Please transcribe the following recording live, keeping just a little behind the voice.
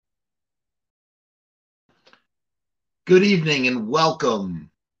Good evening and welcome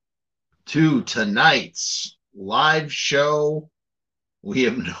to tonight's live show. We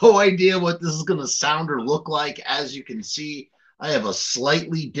have no idea what this is going to sound or look like. As you can see, I have a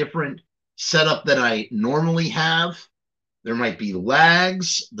slightly different setup than I normally have. There might be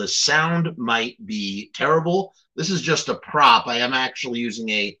lags. The sound might be terrible. This is just a prop. I am actually using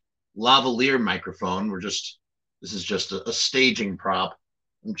a lavalier microphone. This is just a staging prop.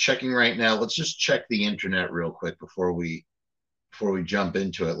 I'm checking right now. Let's just check the internet real quick before we jump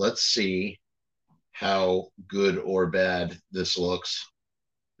into it. Let's see how good or bad this looks.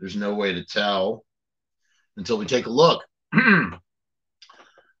 There's no way to tell until we take a look.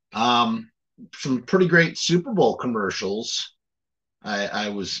 Some pretty great Super Bowl commercials. I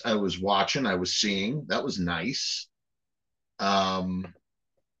was watching. I was seeing. That was nice. Um,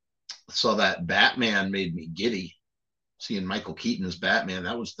 saw that Batman made me giddy. Seeing Michael Keaton as Batman,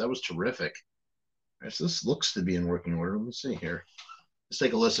 that was terrific. Right, so this looks to be in working order. Let me see here. Let's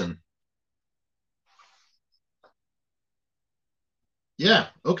take a listen. Yeah.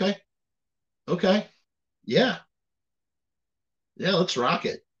 Okay. Okay. Yeah. Yeah. Let's rock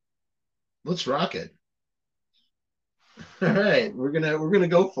it. Let's rock it. All right. We're gonna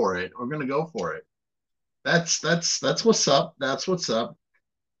go for it. We're gonna go for it. That's what's up. That's what's up.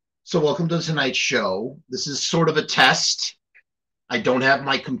 So welcome to tonight's show. This is sort of a test. I don't have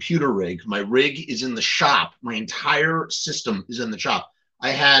my computer rig. My rig is in the shop. My entire system is in the shop.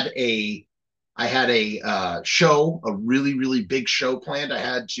 I had a show, a really big show planned. I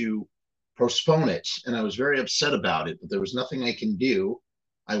had to postpone it, and I was very upset about it. But there was nothing I can do.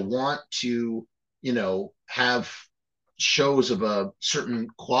 I want to, have shows of a certain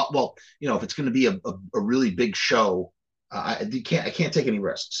qual. Well, if it's going to be a really big show, I can't take any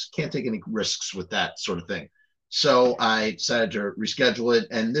risks. Can't take any risks with that sort of thing. So I decided to reschedule it,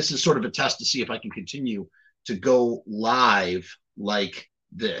 and this is sort of a test to see if I can continue to go live like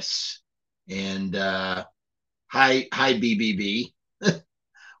this. And hi BBB,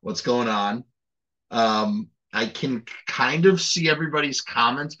 what's going on? I can kind of see everybody's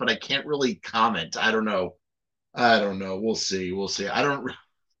comments, but I can't really comment. I don't know. I don't know. We'll see. We'll see. I don't.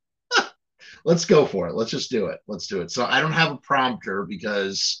 Let's go for it. Let's just do it. Let's do it. So I don't have a prompter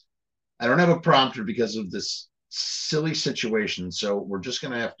because of this silly situation. So we're just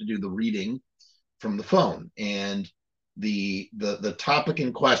going to have to do the reading from the phone. And the topic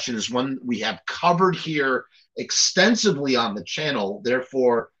in question is one we have covered here extensively on the channel.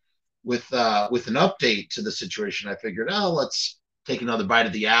 Therefore, with an update to the situation, I figured, let's take another bite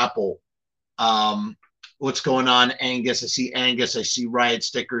of the apple. What's going on, Angus? I see Angus. I see Riot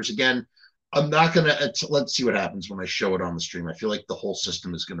Stickers again. I'm not gonna. Let's see what happens when I show it on the stream. I feel like the whole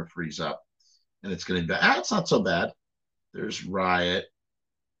system is gonna freeze up, and it's gonna be. It's not so bad. There's Riot.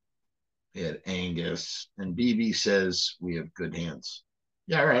 We had Angus, and BB says we have good hands.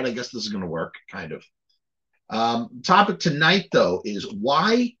 Yeah, all right. I guess this is gonna work, kind of. Topic tonight though is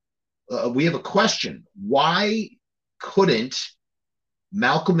why we have a question. Why couldn't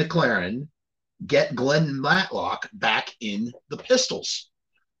Malcolm McLaren get Glenn Matlock back in the Pistols?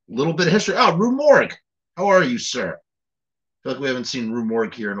 A little bit of history. Oh, Rue Morg. How are you, sir? I feel like we haven't seen Rue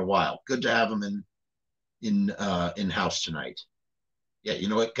Morg here in a while. Good to have him in house tonight. Yeah, you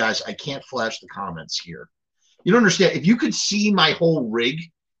know what, guys? I can't flash the comments here. You don't understand. If you could see my whole rig,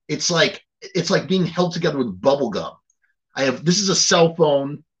 it's like being held together with bubble gum. This is a cell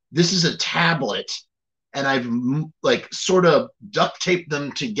phone, this is a tablet, and I've like sort of duct taped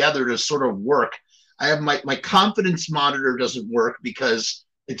them together to sort of work. I have my confidence monitor doesn't work because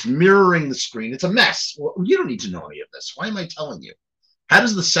it's mirroring the screen. It's a mess. Well, you don't need to know any of this. Why am I telling you? How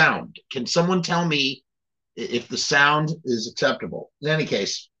does the sound? Can someone tell me if the sound is acceptable? In any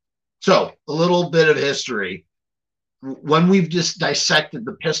case, so a little bit of history. When we've just dissected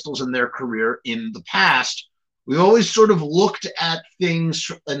the Pistols and their career in the past, we always sort of looked at things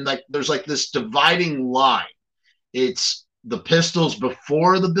and like there's like this dividing line. It's the Pistols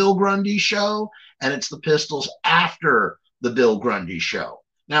before the Bill Grundy show, and it's the Pistols after the Bill Grundy show.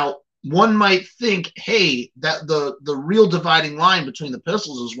 Now, one might think, hey, that the real dividing line between the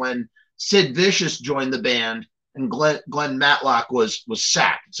Pistols is when Sid Vicious joined the band and Glenn Matlock was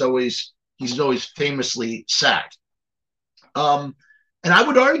sacked. He's always famously sacked. And I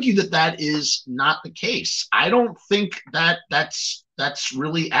would argue that is not the case. I don't think that's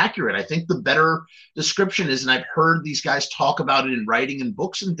really accurate. I think the better description is, and I've heard these guys talk about it in writing and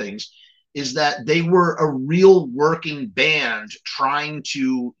books and things, is that they were a real working band trying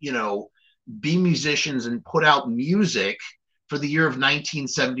to, be musicians and put out music for the year of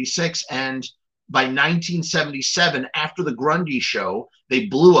 1976. And by 1977, after the Grundy show, they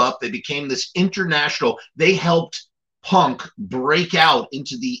blew up. They became this international. They helped punk break out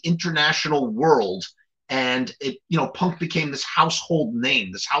into the international world, and it, punk became this household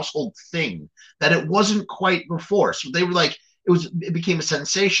name, this household thing that it wasn't quite before. So they were like, it became a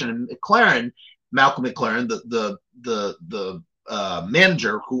sensation. And McLaren, Malcolm McLaren, the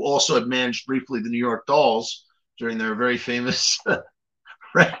manager who also had managed briefly the New York Dolls during their very famous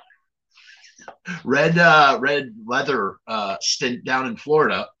red leather stint down in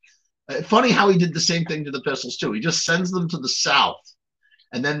Florida. Funny how he did the same thing to the Pistols too. He just sends them to the South,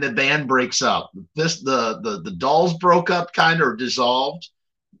 and then the band breaks up. The Dolls broke up, kind of dissolved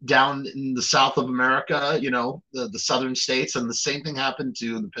down in the South of America, the southern states, and the same thing happened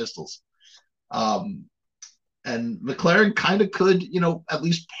to the Pistols. And McLaren kind of could, at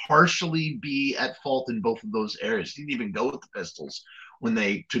least partially be at fault in both of those areas. He didn't even go with the Pistols when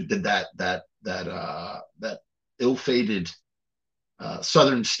they did that ill-fated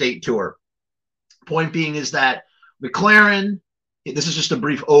Southern State tour. Point being is that McLaren, this is just a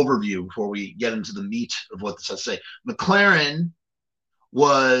brief overview before we get into the meat of what this has to say. McLaren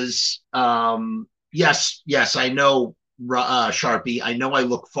was, yes, I know, Sharpie, I know I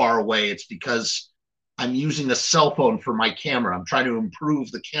look far away. It's because I'm using a cell phone for my camera. I'm trying to improve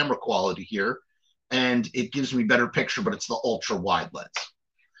the camera quality here, and it gives me better picture, but it's the ultra wide lens.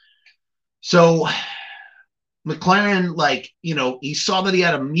 So McLaren, he saw that he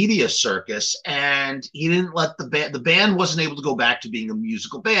had a media circus, and he didn't let the band wasn't able to go back to being a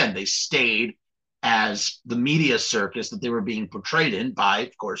musical band. They stayed as the media circus that they were being portrayed in by,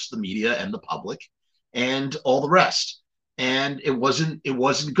 of course, the media and the public and all the rest. And it wasn't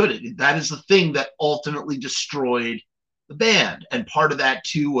good. That is the thing that ultimately destroyed the band. And part of that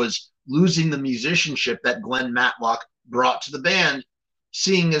too was losing the musicianship that Glenn Matlock brought to the band,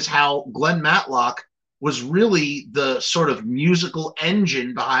 seeing as how Glenn Matlock was really the sort of musical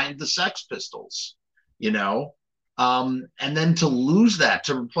engine behind the Sex Pistols, and then to lose that,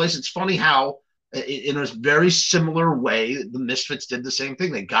 to replace, it's funny how in a very similar way, the Misfits did the same thing.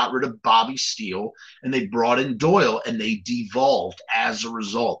 They got rid of Bobby Steele and they brought in Doyle, and they devolved as a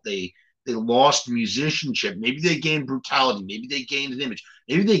result. They lost musicianship. Maybe they gained brutality. Maybe they gained an image.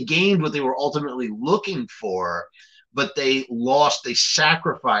 Maybe they gained what they were ultimately looking for, but they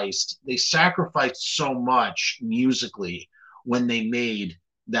sacrificed so much musically when they made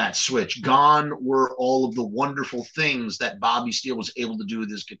that switch. Gone were all of the wonderful things that Bobby Steele was able to do with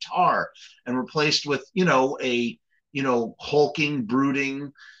his guitar, and replaced with, a hulking,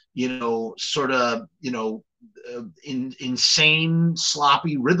 brooding, sort of, insane,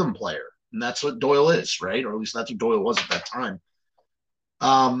 sloppy rhythm player. And that's what Doyle is, right? Or at least that's what Doyle was at that time.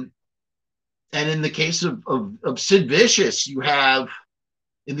 And in the case of Sid Vicious, you have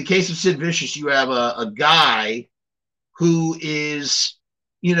a guy who is,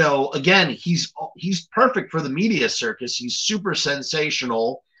 again, he's perfect for the media circus. He's super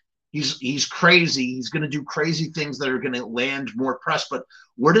sensational. He's crazy. He's going to do crazy things that are going to land more press. But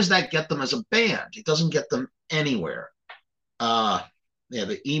where does that get them as a band? It doesn't get them anywhere.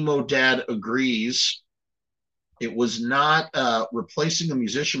 The emo dad agrees. It was not replacing a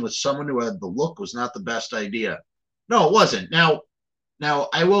musician with someone who had the look was not the best idea. No, it wasn't. Now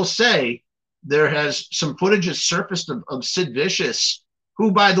I will say there has some footage has surfaced of Sid Vicious,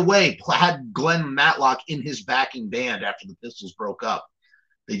 who, by the way, had Glenn Matlock in his backing band after the Pistols broke up.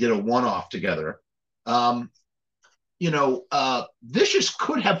 They did a one-off together. Vicious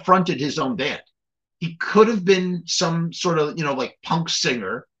could have fronted his own band. He could have been some sort of, punk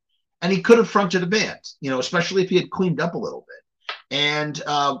singer, and he could have fronted a band, especially if he had cleaned up a little bit. And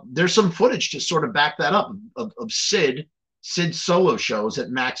there's some footage to sort of back that up of Sid's solo shows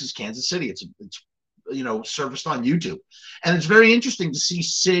at Max's Kansas City. It's surfaced on YouTube. And it's very interesting to see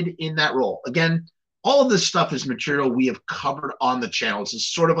Sid in that role. Again, all of this stuff is material we have covered on the channel.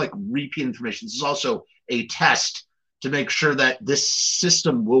 It's sort of like repeat information. This is also a test to make sure that this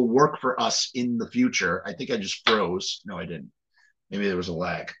system will work for us in the future. I think I just froze. No, I didn't. Maybe there was a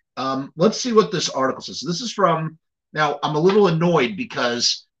lag. Let's see what this article says. So this is from, now I'm a little annoyed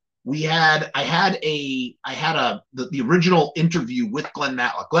because I had the original interview with Glenn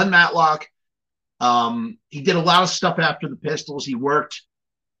Matlock. Glenn Matlock, he did a lot of stuff after the Pistols. He worked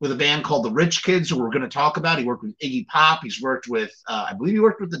with a band called the Rich Kids, who we're going to talk about. He worked with Iggy Pop. He's worked with, I believe he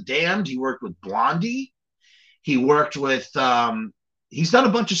worked with the Damned. He worked with Blondie. He worked with, he's done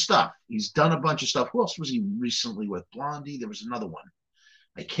a bunch of stuff. Who else was he recently with? Blondie. There was another one.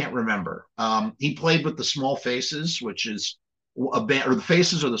 I can't remember. He played with the Small Faces, which is a band, or the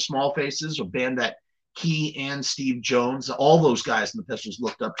Faces or the Small Faces, a band that he and Steve Jones, all those guys in the Pistols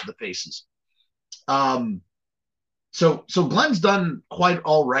looked up to the Faces. So Glenn's done quite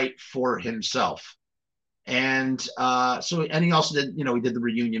all right for himself. And and he also did, he did the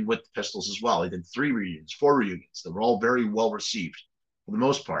reunion with the Pistols as well. He did 3 reunions, 4 reunions that were all very well received for the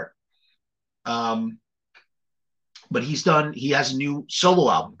most part. But he has a new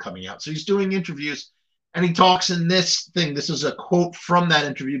solo album coming out. So he's doing interviews, and he talks in this thing. This is a quote from that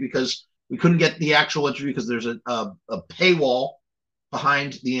interview because we couldn't get the actual interview because there's a paywall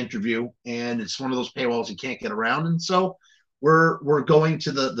behind the interview, and it's one of those paywalls you can't get around. And so we're going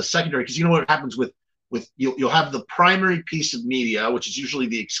to the secondary, because you know what happens with you'll have the primary piece of media, which is usually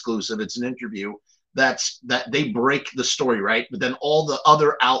the exclusive. It's an interview that they break the story, right? But then all the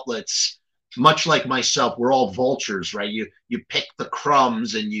other outlets, much like myself, we're all vultures, right? You pick the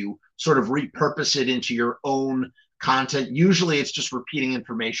crumbs and you sort of repurpose it into your own content. Usually it's just repeating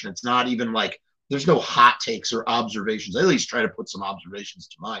information. It's not even like, there's no hot takes or observations. I at least try to put some observations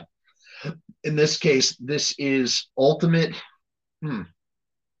to mine. In this case, this is Ultimate.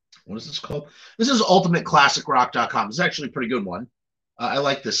 What is this called? This is ultimateclassicrock.com. It's actually a pretty good one. I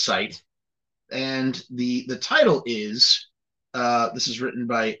like this site. And the title is, this is written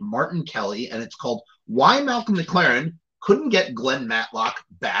by Martin Kelly, and it's called Why Malcolm McLaren Couldn't Get Glenn Matlock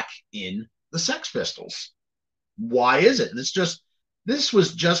Back in the Sex Pistols. Why is it? And this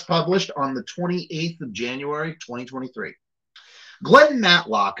was just published on the 28th of January, 2023. Glenn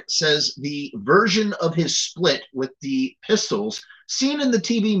Matlock says the version of his split with the Pistols seen in the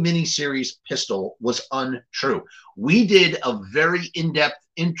TV miniseries Pistol was untrue. We did a very in-depth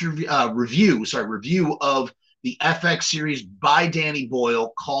review of the FX series by Danny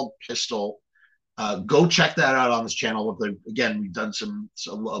Boyle called Pistol. Go check that out on this channel. Again, we've done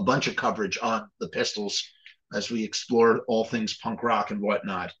a bunch of coverage on the Pistols as we explored all things punk rock and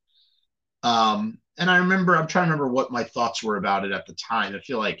whatnot. And I'm trying to remember what my thoughts were about it at the time. I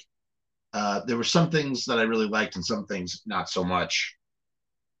feel like there were some things that I really liked and some things not so much.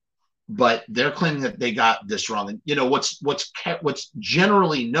 But they're claiming that they got this wrong. And what's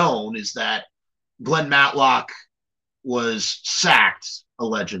generally known is that Glenn Matlock was sacked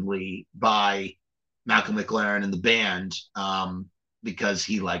allegedly by Malcolm McLaren and the band because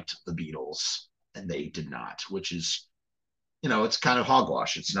he liked the Beatles and they did not, which is, it's kind of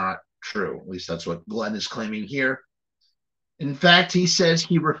hogwash. It's not true. At least that's what Glenn is claiming here. In fact, he says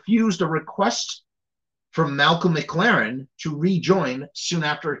he refused a request from Malcolm McLaren to rejoin soon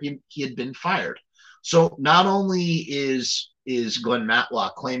after he had been fired. So not only is Glenn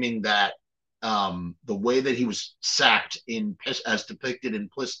Matlock claiming that the way that he was sacked as depicted in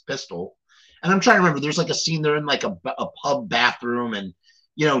Pistol, and I'm trying to remember, there's like a scene they're in like a pub bathroom, and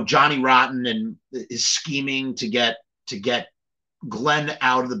Johnny Rotten and is scheming to get Glenn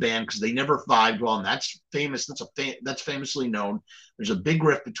out of the band because they never vibed well, and that's famous. That's famously known. There's a big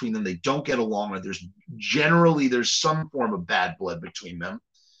rift between them. They don't get along, or there's some form of bad blood between them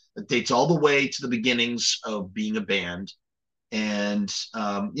that dates all the way to the beginnings of being a band. And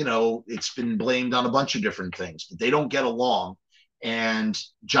it's been blamed on a bunch of different things, but they don't get along. And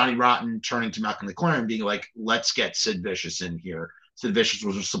Johnny Rotten turning to Malcolm McLaren, being like, "Let's get Sid Vicious in here." Sid Vicious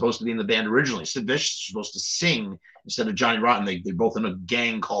was supposed to be in the band originally. Sid Vicious was supposed to sing instead of Johnny Rotten. They both in a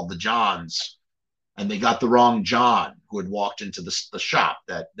gang called the Johns, and they got the wrong John who had walked into the shop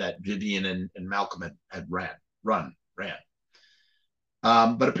that Vivian and Malcolm had ran.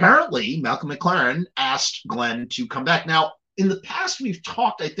 But apparently Malcolm McLaren asked Glenn to come back. Now, in the past, we've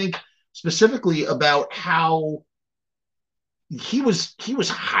talked, I think, specifically about how he was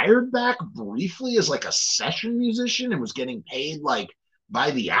hired back briefly as like a session musician and was getting paid like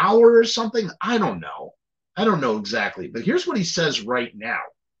by the hour or something. I don't know exactly, but here's what he says right now.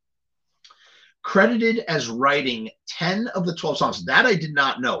 Credited as writing 10 of the 12 songs. That I did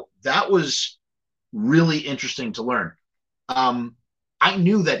not know. That was really interesting to learn. I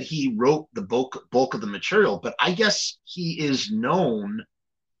knew that he wrote the bulk of the material, but I guess he is known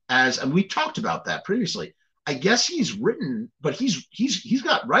as, and we talked about that previously, I guess he's written, but he's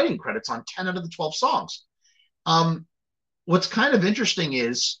got writing credits on 10 out of the 12 songs. What's kind of interesting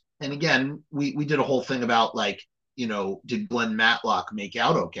is, and again, we did a whole thing about like, did Glenn Matlock make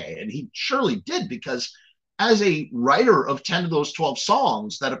out okay? And he surely did, because as a writer of 10 of those 12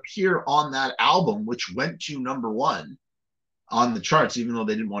 songs that appear on that album, which went to #1 on the charts, even though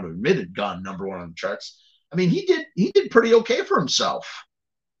they didn't want to admit it, gone #1 on the charts. I mean, he did pretty okay for himself.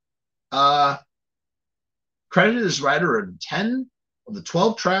 Credited as writer of 10 of the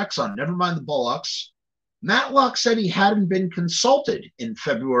 12 tracks on Nevermind the Bollocks, Matlock said he hadn't been consulted in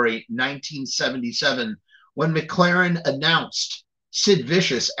February 1977 when McLaren announced Sid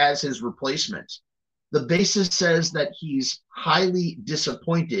Vicious as his replacement. The bassist says that he's highly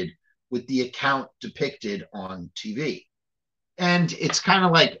disappointed with the account depicted on TV. And it's kind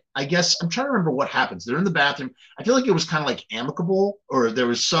of like, I guess I'm trying to remember what happens. They're in the bathroom. I feel like it was kind of like amicable, or there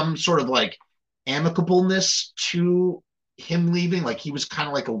was some sort of like amicableness to him leaving. Like he was kind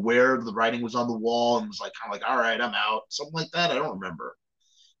of like aware of the writing was on the wall and was like kind of like, all right, I'm out. Something like that. I don't remember.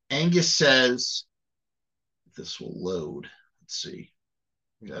 Angus says, this will load. Let's see.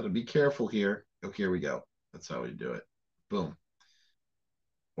 We got to be careful here. Oh, here we go. That's how we do it. Boom.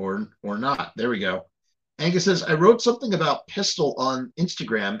 Or not. There we go. Angus says, I wrote something about Pistol on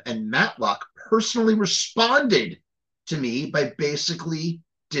Instagram, and Matlock personally responded to me by basically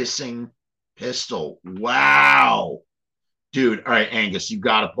dissing Pistol. Wow. Dude, all right, Angus, you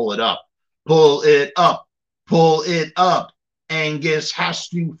got to pull it up. Pull it up. Pull it up. Angus has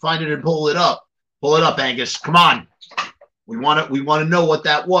to find it and pull it up. Pull it up, Angus. Come on. We want to know what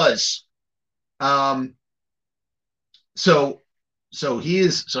that was. So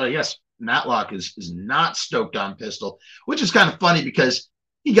I guess Matlock is not stoked on Pistol, which is kind of funny because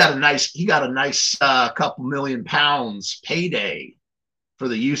he got a nice couple £1,000,000 payday for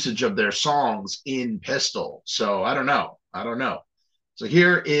the usage of their songs in Pistol. So I don't know. So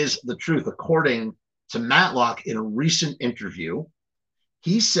here is the truth. According to Matlock in a recent interview,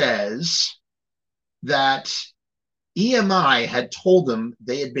 he says that EMI had told him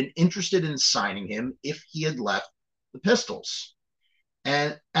they had been interested in signing him if he had left the Pistols.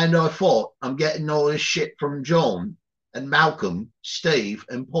 And I thought, I'm getting all this shit from John, and Malcolm, Steve,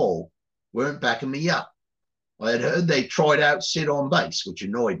 and Paul weren't backing me up. I had heard they tried out Sid on bass, which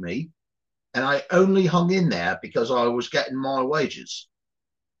annoyed me, and I only hung in there because I was getting my wages.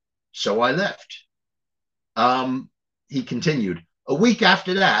 So I left. He continued. A week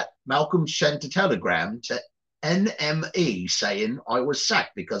after that, Malcolm sent a telegram to NME saying I was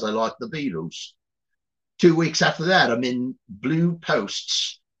sacked because I liked the Beatles. 2 weeks after that, I'm in Blue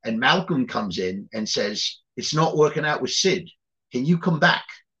Posts, and Malcolm comes in and says, it's not working out with Sid. Can you come back?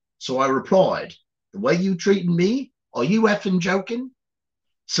 So I replied, the way you treating me, are you effing joking?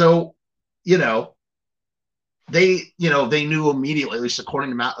 So, they knew immediately, at least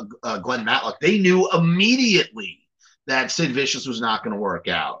according to Glenn Matlock, they knew immediately that Sid Vicious was not going to work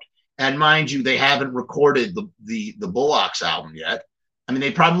out. And mind you, they haven't recorded the Bullocks album yet. I mean,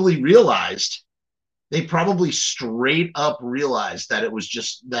 they probably straight up realized that it was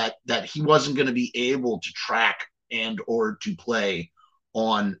just that he wasn't going to be able to track and or to play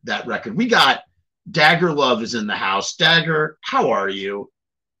on that record. We got Dagger Love is in the house. Dagger, how are you?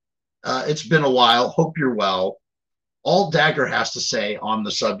 It's been a while. Hope you're well. All Dagger has to say on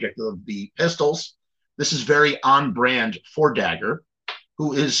the subject of the Pistols, this is very on brand for Dagger,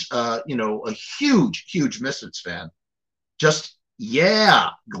 who is, a huge, huge Misfits fan. Just, yeah,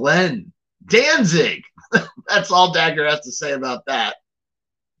 Glenn Danzig. That's all Dagger has to say about that.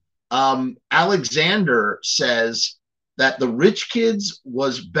 Alexander says that the Rich Kids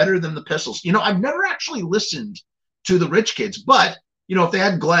was better than the Pistols. I've never actually listened to the Rich Kids, but, if they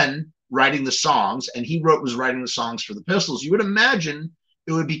had Glenn writing the songs and he was writing the songs for the Pistols, you would imagine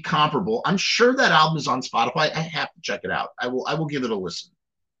it would be comparable. I'm sure that album is on Spotify. I have to check it out. I will give it a listen.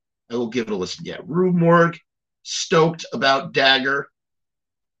 Yeah. Rube Morg, stoked about Dagger.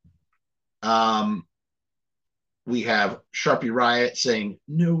 We have Sharpie Riot saying,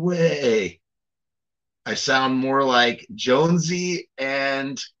 no way. I sound more like Jonesy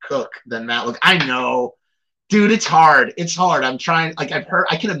and Cook than Matlock. I know. Dude, it's hard. I'm trying,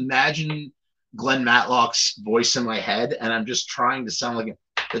 I can imagine Glenn Matlock's voice in my head, and I'm just trying to sound like him.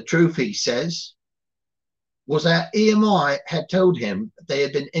 The truth, he says, was that EMI had told him that they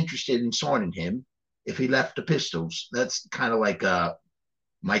had been interested in signing him if he left the Pistols. That's kind of like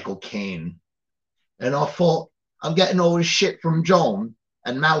Michael Caine. And I thought, I'm getting all this shit from John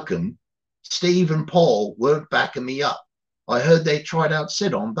and Malcolm. Steve and Paul weren't backing me up. I heard they tried out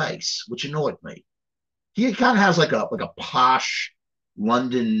Sid on bass, which annoyed me. He kind of has like a posh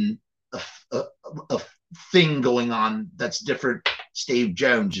London a thing going on that's different. Steve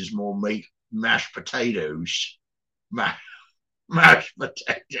Jones is more mashed potatoes. Mashed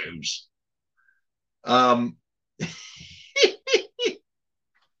potatoes.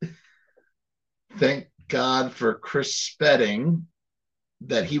 Thank God for Chris Spedding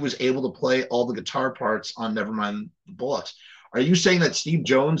that he was able to play all the guitar parts on Nevermind the Bullocks. Are you saying that Steve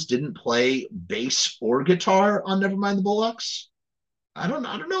Jones didn't play bass or guitar on Nevermind the Bullocks? I don't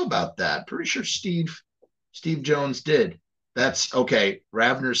know about that. Pretty sure Steve Jones did. That's okay.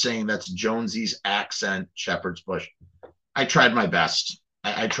 Ravner saying that's Jonesy's accent, Shepherd's Bush. I tried my best.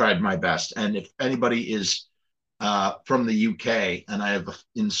 I tried my best. And if anybody is from the UK and I have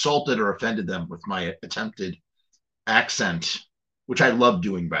insulted or offended them with my attempted accent, which I love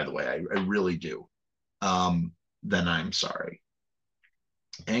doing, by the way, I really do, then I'm sorry.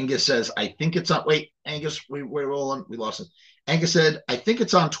 Angus says, I think it's on. Wait, Angus, we lost it. Angus said, I think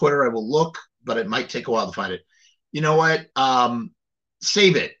it's on Twitter. I will look, but it might take a while to find it. You know what?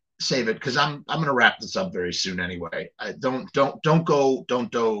 Save it, because I'm gonna wrap this up very soon anyway. Don't go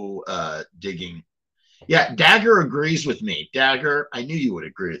digging. Yeah, Dagger agrees with me. Dagger, I knew you would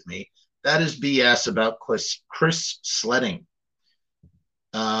agree with me. That is BS about Chris Sledding.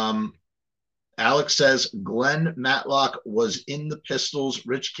 Alex says Glenn Matlock was in the Pistols,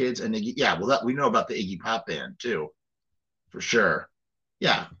 Rich Kids, and Iggy. Yeah, well, we know about the Iggy Pop band too, for sure.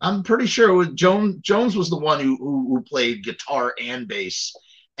 Yeah, I'm pretty sure Jones was the one who played guitar and bass,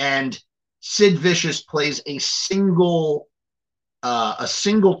 and Sid Vicious plays a single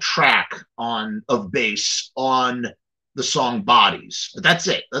track of bass on the song Bodies. But that's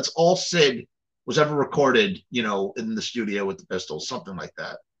it. That's all Sid was ever recorded, in the studio with the Pistols, something like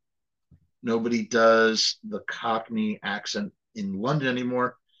that. Nobody does the Cockney accent in London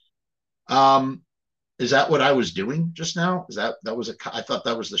anymore. Is that what I was doing just now? I thought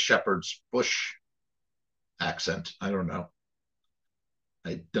that was the Shepherd's Bush accent. I don't know.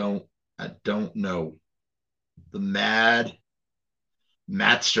 I don't know. The Mad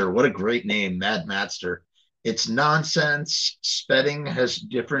Matster. What a great name, Mad Matster. It's nonsense. Spedding has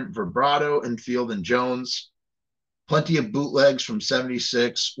different vibrato and feel than Jones. Plenty of bootlegs from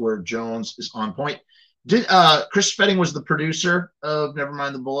 76 where Jones is on point. Chris Spedding was the producer of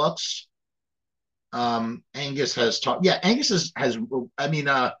Nevermind the Bollocks. Angus has talked. Yeah, Angus has.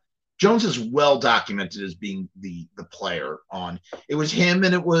 Jones is well documented as being the player on. It was him,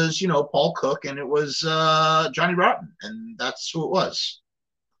 and it was Paul Cook, and it was Johnny Rotten, and that's who it was.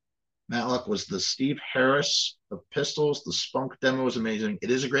 Matlock was the Steve Harris of Pistols. The Spunk demo is amazing.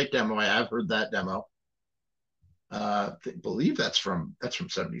 It is a great demo. I have heard that demo. I believe that's from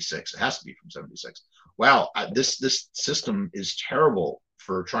 76. It has to be from 76. Wow, this system is terrible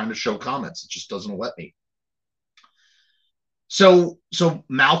for trying to show comments. It just doesn't let me. So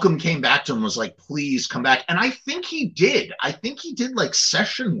Malcolm came back to him and was like, please come back. And I think he did. I think he did like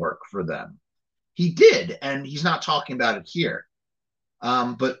session work for them. He did, and he's not talking about it here.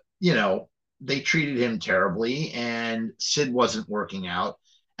 But they treated him terribly, and Sid wasn't working out.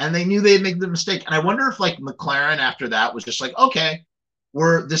 And they knew they'd make the mistake. And I wonder if like McLaren after that was just like, okay,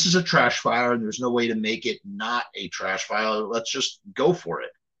 this is a trash file and there's no way to make it not a trash file. Let's just go for it.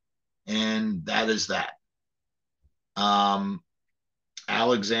 And that is that.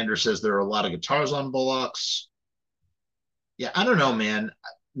 Alexander says there are a lot of guitars on Bullocks. Yeah, I don't know, man.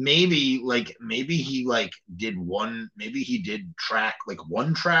 Maybe he did track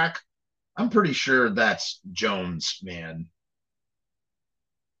one track. I'm pretty sure that's Jones, man.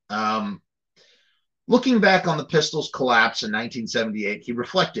 Looking back on the Pistols' collapse in 1978, he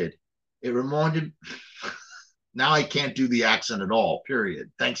reflected, it reminded, now I can't do the accent at all,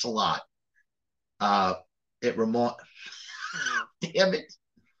 period. Thanks a lot. Damn it.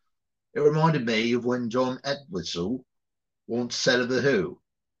 It reminded me of when John Entwistle once said of The Who,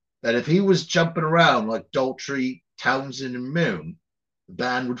 that if he was jumping around like Daltrey, Townsend, and Moon, the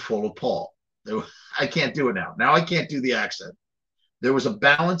band would fall apart. I can't do it now. Now I can't do the accent. There was a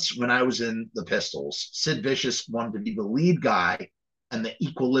balance when I was in the Pistols. Sid Vicious wanted to be the lead guy, and the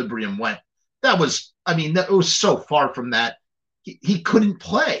equilibrium went. That was so far from that. He couldn't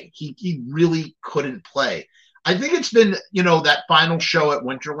play. He really couldn't play. I think it's been, that final show at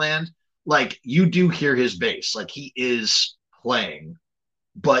Winterland, like you do hear his bass, like he is playing,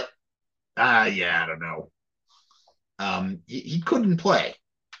 but I don't know. He couldn't play.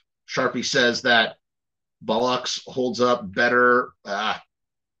 Sharpie says that Bullocks holds up better.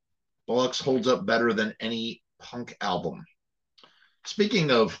 Bullocks holds up better than any punk album. Speaking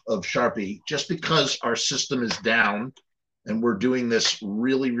of Sharpie, just because our system is down and we're doing this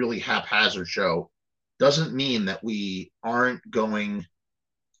really, really haphazard show doesn't mean that we aren't going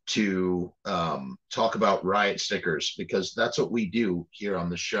to talk about Riot stickers, because that's what we do here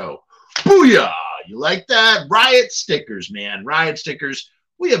on the show. Booyah! You like that? Riot stickers, man. Riot stickers.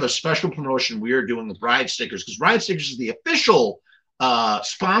 We have a special promotion we are doing with Riot Stickers, because Riot Stickers is the official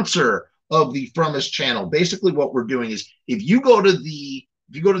sponsor of the From Us channel. Basically, what we're doing is if you go to the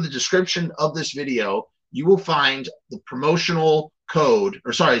description of this video, you will find the promotional code,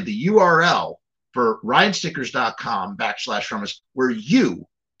 the URL for riotstickers.com/From Us, where you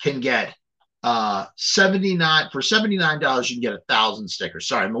can get $79 you can get 1,000 stickers.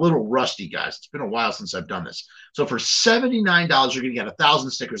 Sorry, I'm a little rusty, guys. It's been a while since I've done this. So for $79, you're going to get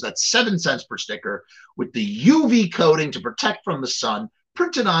 1,000 stickers. That's 7 cents per sticker, with the UV coating to protect from the sun,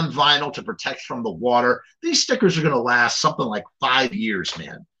 printed on vinyl to protect from the water. These stickers are going to last something like 5 years,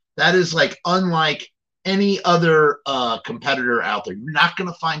 man. That is like unlike any other competitor out there. You're not going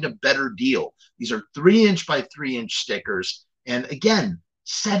to find a better deal. These are 3-inch by 3-inch stickers. And again,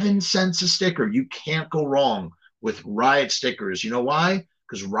 7 cents a sticker. You can't go wrong with Riot stickers. You know why?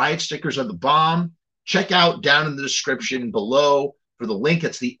 Because Riot stickers are the bomb. Check out down in the description below for the link.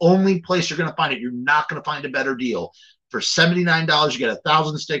 It's the only place you're going to find it. You're not going to find a better deal. For $79, you get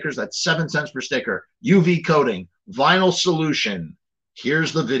 1,000 stickers. That's 7 cents per sticker. UV coating, vinyl solution.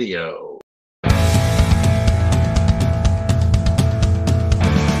 Here's the video.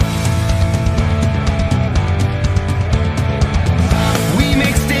 We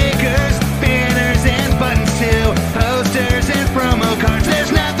make stickers, banners, and buttons too. Posters and promo cards.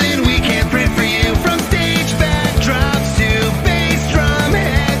 There's nothing we can't print for you. From stage backdrops to bass drum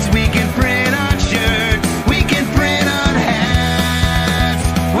heads. We can print on shirts. We can print on hats.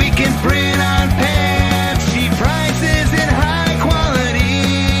 We can print on pants. Cheap prices and high quality.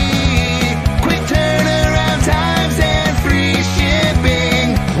 Quick turnaround times and free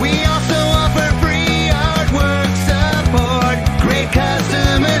shipping. We also offer free artwork support. Great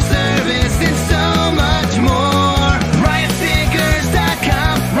customer service and so much more.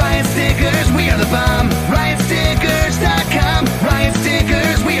 RiotStickers.com. Riot Stickers, we are the bomb. RiotStickers.com. Riot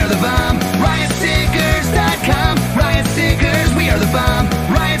Stickers, we are the bomb. RiotStickers.com. Riot Stickers, we are the bomb.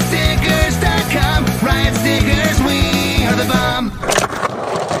 RiotStickers.com. Riot Stickers, we are the bomb.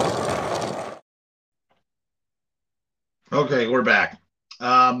 Okay, we're back.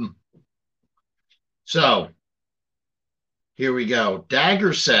 So here we go.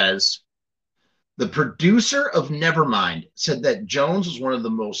 Dagger says, the producer of Nevermind said that Jones was one of the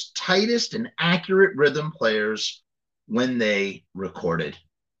most tightest and accurate rhythm players when they recorded.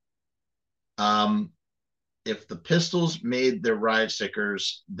 If the Pistols made their Riot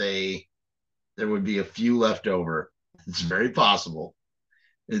stickers, there would be a few left over. It's very possible.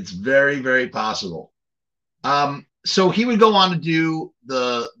 It's very, very possible. So he would go on to do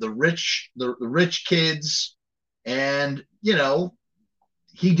the rich kids, and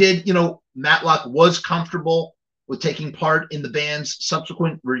he did. Matlock was comfortable with taking part in the band's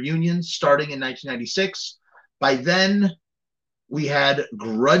subsequent reunions starting in 1996. By then, we had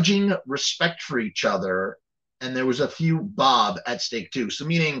grudging respect for each other, and there was a few bob at stake too. So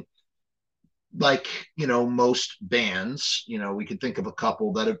meaning, like, most bands, we could think of a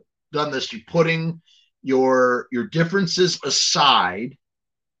couple that have done this. You're putting your differences aside.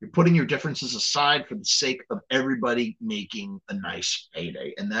 You're putting your differences aside for the sake of everybody making a nice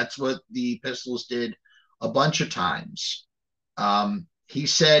payday. And that's what the Pistols did a bunch of times. He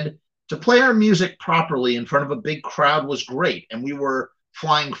said, to play our music properly in front of a big crowd was great. And we were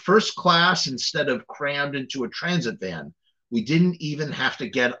flying first class instead of crammed into a transit van. We didn't even have to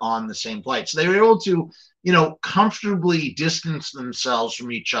get on the same flight. So they were able to, comfortably distance themselves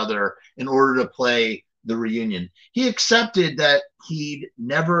from each other in order to play the reunion. He accepted that he'd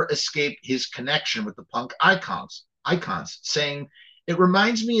never escape his connection with the punk icons, saying, it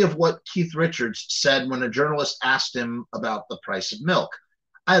reminds me of what Keith Richards said when a journalist asked him about the price of milk.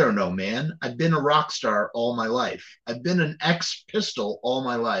 I don't know, man. I've been a rock star all my life. I've been an ex-Pistol all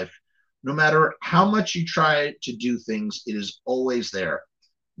my life. No matter how much you try to do things, it is always there.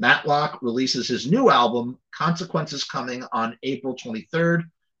 Matlock releases his new album, Consequences, coming on April 23rd.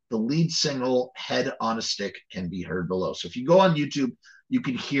 The lead single, Head on a Stick, can be heard below. So if you go on YouTube, you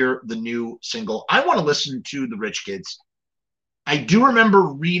can hear the new single. I want to listen to the Rich Kids. I do remember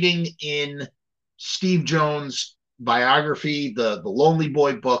reading in Steve Jones' biography, the Lonely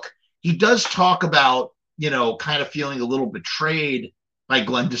Boy book, he does talk about, kind of feeling a little betrayed by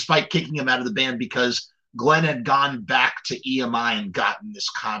Glenn, despite kicking him out of the band, because Glenn had gone back to EMI and gotten this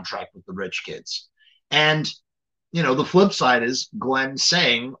contract with the Rich Kids. And the flip side is Glenn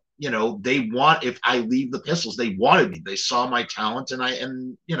saying, they want, if I leave the Pistols, they wanted me. They saw my talent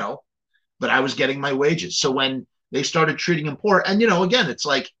but I was getting my wages. So when they started treating him poor, and, again, it's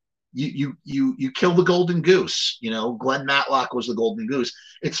like you kill the golden goose. Glenn Matlock was the golden goose.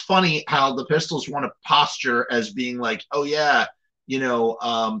 It's funny how the Pistols want to posture as being like, oh yeah, he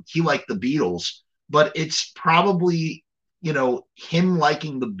liked the Beatles, but it's probably him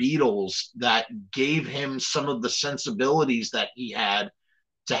liking the Beatles that gave him some of the sensibilities that he had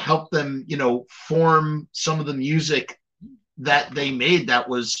to help them, form some of the music that they made that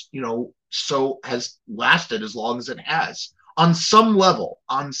was, so has lasted as long as it has on some level.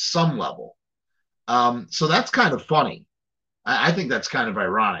 So that's kind of funny. I think that's kind of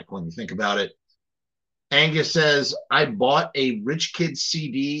ironic when you think about it. Angus says, I bought a Rich Kids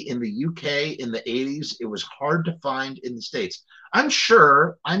CD in the UK in the 80s. It was hard to find in the States. I'm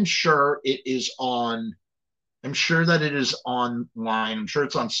sure it is on I'm sure that it is online. I'm sure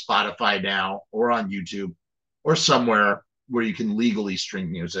it's on Spotify now or on YouTube or somewhere where you can legally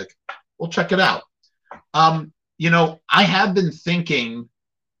stream music. We'll check it out. I have been thinking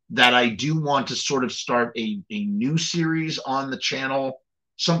that I do want to sort of start a new series on the channel,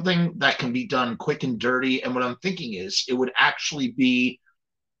 something that can be done quick and dirty. And what I'm thinking is it would actually be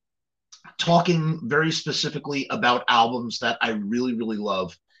talking very specifically about albums that I really, really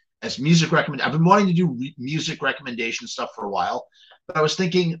love as music recommend. I've been wanting to do music recommendation stuff for a while, but I was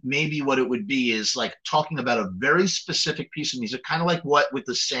thinking maybe what it would be is like talking about a very specific piece of music, kind of like what with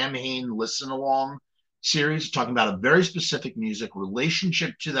the Sam Hain Listen Along series, talking about a very specific music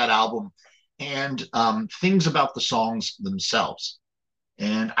relationship to that album and things about the songs themselves.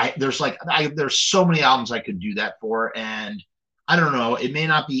 And there's so many albums I could do that for. And I don't know, it may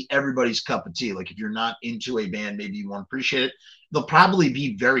not be everybody's cup of tea. Like if you're not into a band, maybe you won't appreciate it. They'll probably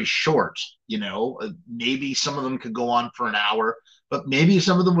be very short, maybe some of them could go on for an hour, but maybe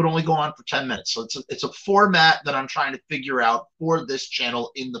some of them would only go on for 10 minutes. So it's a format that I'm trying to figure out for this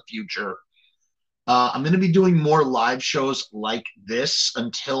channel in the future. I'm going to be doing more live shows like this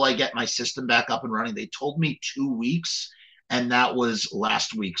until I get my system back up and running. They told me 2 weeks, and that was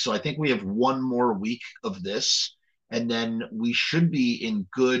last week. So I think we have one more week of this, and then we should be in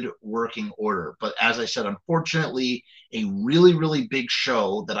good working order. But as I said, unfortunately, a really, really big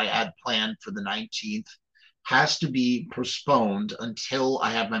show that I had planned for the 19th has to be postponed until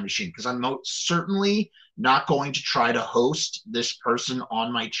I have my machine, because I'm most certainly not going to try to host this person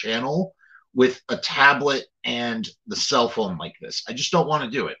on my channel with a tablet and the cell phone like this. I just don't want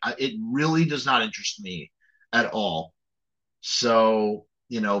to do it. It really does not interest me at all. So,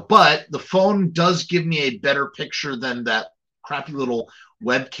 but the phone does give me a better picture than that crappy little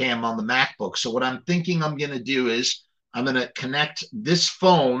webcam on the MacBook. So what I'm thinking I'm going to do is I'm going to connect this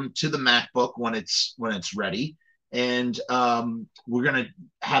phone to the MacBook when it's ready. And we're going to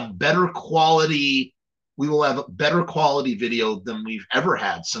have better quality. We will have better quality video than we've ever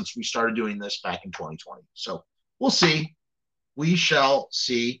had since we started doing this back in 2020. So we'll see. We shall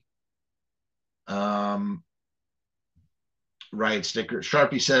see. Right, sticker.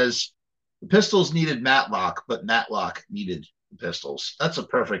 Sharpie says, the Pistols needed Matlock, but Matlock needed the Pistols. That's a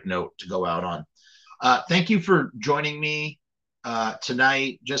perfect note to go out on. Thank you for joining me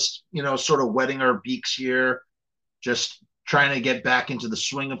tonight. Just, sort of wetting our beaks here. Just trying to get back into the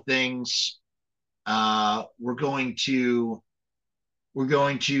swing of things. We're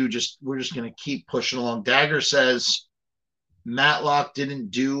just going to keep pushing along. Dagger says Matlock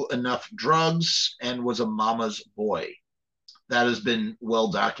didn't do enough drugs and was a mama's boy. That has been well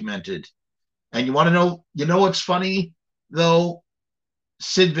documented. And you want to know what's funny though?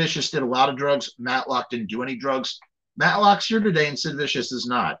 Sid Vicious did a lot of drugs. Matlock didn't do any drugs. Matlock's here today and Sid Vicious is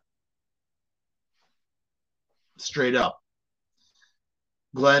not. Straight up.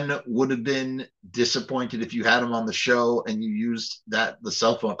 Glenn would have been disappointed if you had him on the show and you used the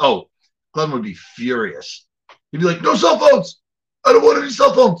cell phone. Oh, Glenn would be furious. He'd be like, no cell phones. I don't want any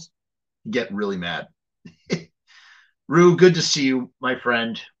cell phones. He'd get really mad. Rue, good to see you, my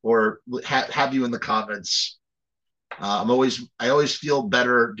friend, or have you in the comments. I always feel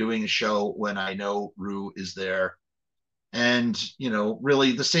better doing a show when I know Rue is there. And,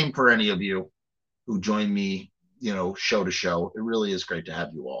 really the same for any of you who join me, show to show. It really is great to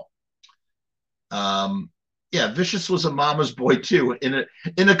have you all. Vicious was a mama's boy too, in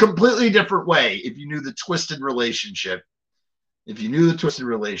a completely different way. If you knew the twisted relationship, that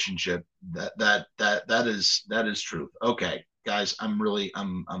is truth. Okay, guys,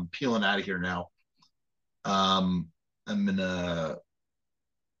 I'm peeling out of here now. We'll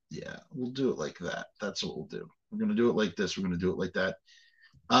do it like that. That's what we'll do. We're going to do it like this. We're going to do it like that.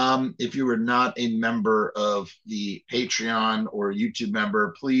 If you are not a member of the Patreon or YouTube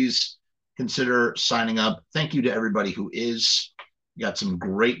member, please consider signing up. Thank you to everybody who is. We got some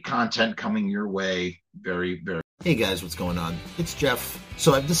great content coming your way. Very, very. Hey guys, what's going on? It's Jeff.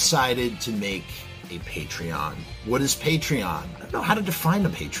 So I've decided to make a Patreon. What is Patreon? I don't know how to define a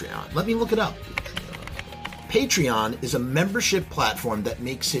Patreon. Let me look it up. Patreon is a membership platform that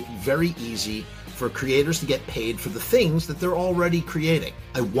makes it very easy for creators to get paid for the things that they're already creating.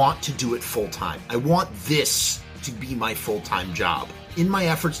 I want to do it full time. I want this to be my full-time job. In my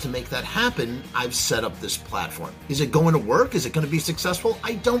efforts to make that happen, I've set up this platform. Is it going to work? Is it going to be successful?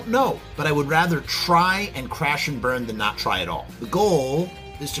 I don't know, but I would rather try and crash and burn than not try at all. The goal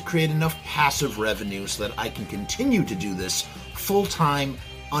is to create enough passive revenue so that I can continue to do this full-time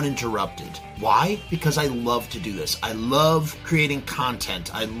uninterrupted. Why? Because I love to do this. I love creating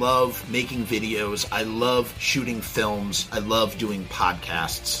content. I love making videos. I love shooting films. I love doing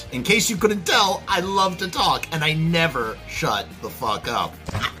podcasts. In case you couldn't tell, I love to talk, and I never shut the fuck up.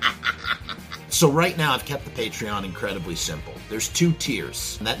 So right now, I've kept the Patreon incredibly simple. There's 2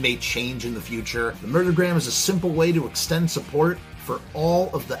 tiers, and that may change in the future. The Murdergram is a simple way to extend support for all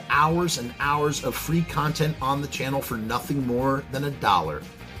of the hours and hours of free content on the channel for nothing more than $1.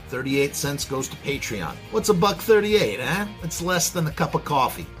 38 cents goes to Patreon. What's $1.38, eh? It's less than a cup of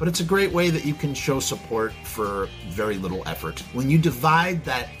coffee, but it's a great way that you can show support for very little effort. When you divide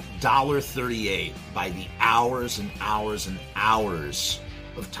that $1.38 by the hours and hours and hours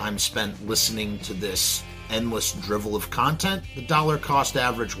of time spent listening to this endless drivel of content, the dollar cost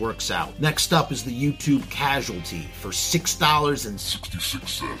average works out. Next up is the YouTube Casualty for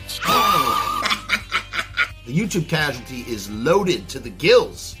 $6.66. The YouTube Casualty is loaded to the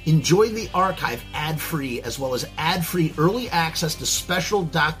gills. Enjoy the archive ad-free, as well as ad-free early access to special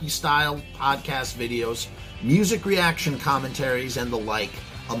docu-style podcast videos, music reaction commentaries, and the like,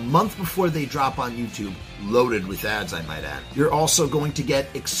 a month before they drop on YouTube, loaded with ads, I might add. You're also going to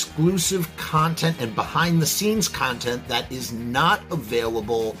get exclusive content and behind-the-scenes content that is not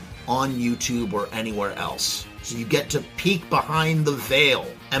available on YouTube or anywhere else. So you get to peek behind the veil.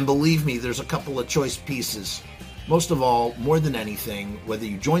 And believe me, there's a couple of choice pieces. Most of all, more than anything, whether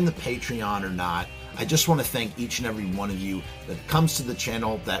you join the Patreon or not, I just want to thank each and every one of you that comes to the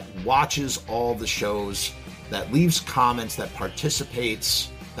channel, that watches all the shows, that leaves comments, that participates,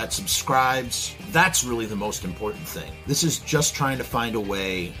 that subscribes. That's really the most important thing. This is just trying to find a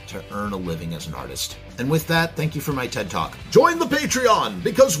way to earn a living as an artist. And with that, thank you for my TED Talk. Join the Patreon,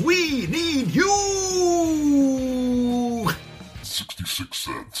 because we need you! 66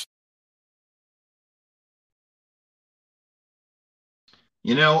 cents.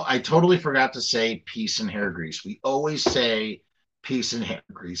 You know, I totally forgot to say peace and hair grease. We always say peace and hair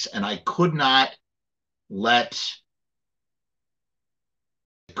grease, and I could not let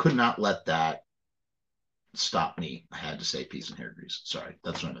that stop me. I had to say peace and hair grease. Sorry,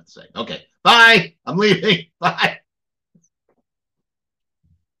 that's what I meant to say. Okay, bye. I'm leaving. Bye.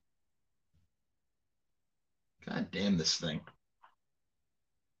 God damn this thing.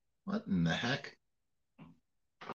 What in the heck?